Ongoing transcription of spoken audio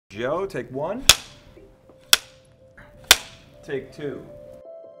Joe, take one. Take two.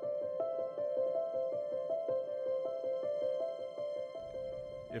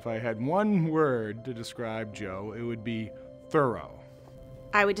 If I had one word to describe Joe, it would be thorough.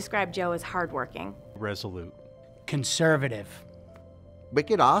 I would describe Joe as hardworking. Resolute. Conservative.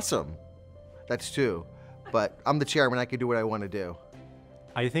 Wicked awesome. That's two. But I'm the chairman, I can do what I want to do.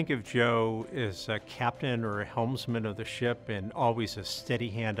 I think of Joe as a captain or a helmsman of the ship and always a steady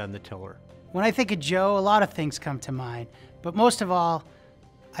hand on the tiller. When I think of Joe, a lot of things come to mind, but most of all,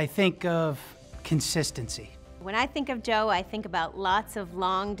 I think of consistency. When I think of Joe, I think about lots of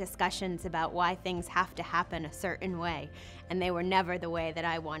long discussions about why things have to happen a certain way, and they were never the way that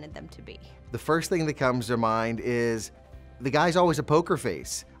I wanted them to be. The first thing that comes to mind is the guy's always a poker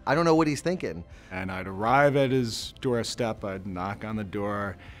face. I don't know what he's thinking. And I'd arrive at his doorstep, I'd knock on the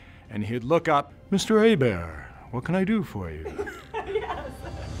door, and he'd look up, Mr. Hebert, what can I do for you?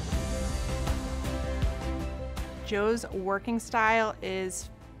 Joe's working style is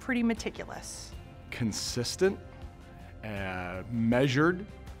pretty meticulous. Consistent, measured,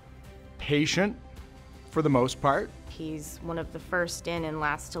 patient, for the most part. He's one of the first in and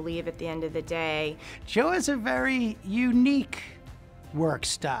last to leave at the end of the day. Joe has a very unique work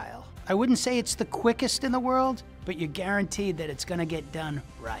style. I wouldn't say it's the quickest in the world, but you're guaranteed that it's gonna get done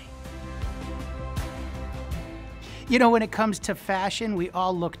right. You know, when it comes to fashion, we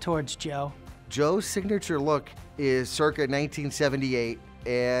all look towards Joe. Joe's signature look is circa 1978,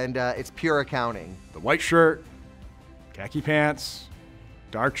 and it's pure accounting. The white shirt, khaki pants,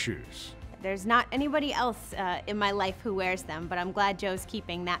 dark shoes. There's not anybody else in my life who wears them, but I'm glad Joe's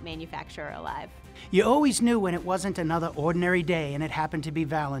keeping that manufacturer alive. You always knew when it wasn't another ordinary day and it happened to be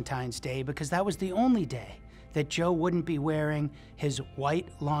Valentine's Day, because that was the only day that Joe wouldn't be wearing his white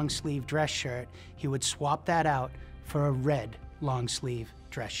long sleeve dress shirt. He would swap that out for a red long sleeve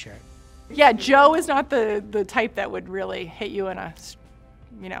dress shirt. Yeah, Joe is not the type that would really hit you in a,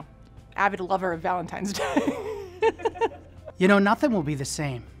 avid lover of Valentine's Day. You know, nothing will be the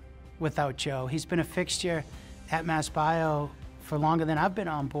same without Joe. He's been a fixture at MassBio for longer than I've been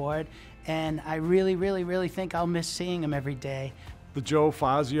on board, and I really, really, really think I'll miss seeing him every day. The Joe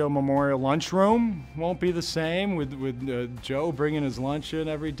Fazio Memorial Lunchroom won't be the same with Joe bringing his lunch in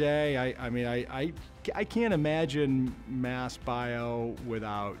every day. I can't imagine MassBio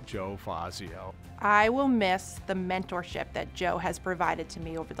without Joe Fazio. I will miss the mentorship that Joe has provided to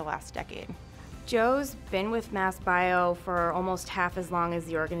me over the last decade. Joe's been with MassBio for almost half as long as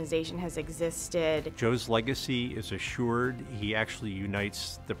the organization has existed. Joe's legacy is assured. He actually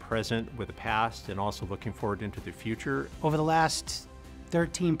unites the present with the past and also looking forward into the future. Over the last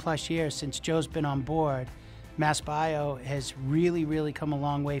 13 plus years since Joe's been on board, MassBio has really, really come a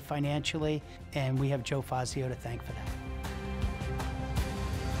long way financially, and we have Joe Fazio to thank for that.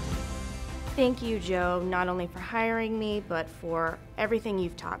 Thank you, Joe, not only for hiring me, but for everything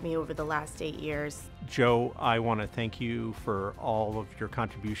you've taught me over the last 8 years. Joe, I want to thank you for all of your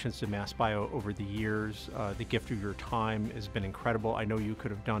contributions to MassBio over the years. The gift of your time has been incredible. I know you could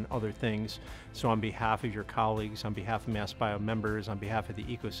have done other things. So on behalf of your colleagues, on behalf of MassBio members, on behalf of the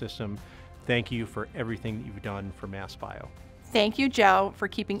ecosystem, thank you for everything that you've done for MassBio. Thank you, Joe, for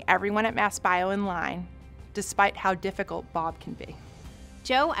keeping everyone at MassBio in line, despite how difficult Bob can be.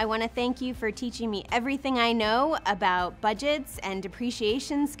 Joe, I want to thank you for teaching me everything I know about budgets and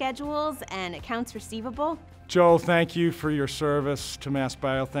depreciation schedules and accounts receivable. Joe, thank you for your service to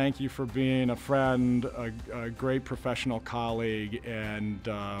MassBio. Thank you for being a friend, a great professional colleague, and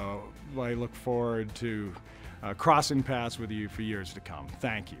I look forward to crossing paths with you for years to come.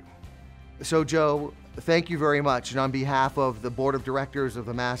 Thank you. So Joe, thank you very much. And on behalf of the Board of Directors of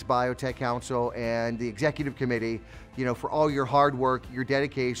the Mass Biotech Council and the Executive Committee, for all your hard work, your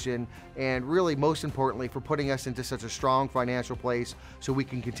dedication, and really most importantly for putting us into such a strong financial place so we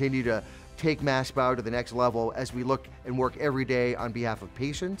can continue to take MassBio to the next level as we look and work every day on behalf of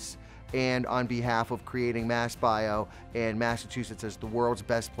patients and on behalf of creating MassBio and Massachusetts as the world's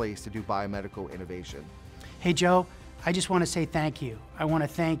best place to do biomedical innovation. Hey Joe, I just want to say thank you. I want to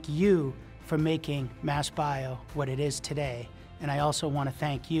thank you for making MassBio what it is today. And I also want to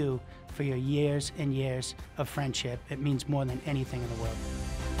thank you for your years and years of friendship. It means more than anything in the world.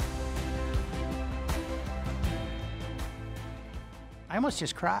 I almost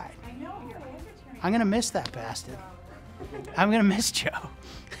just cried. I know. I'm going to miss that bastard. I'm going to miss Joe.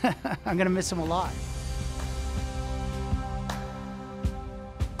 I'm going to miss him a lot.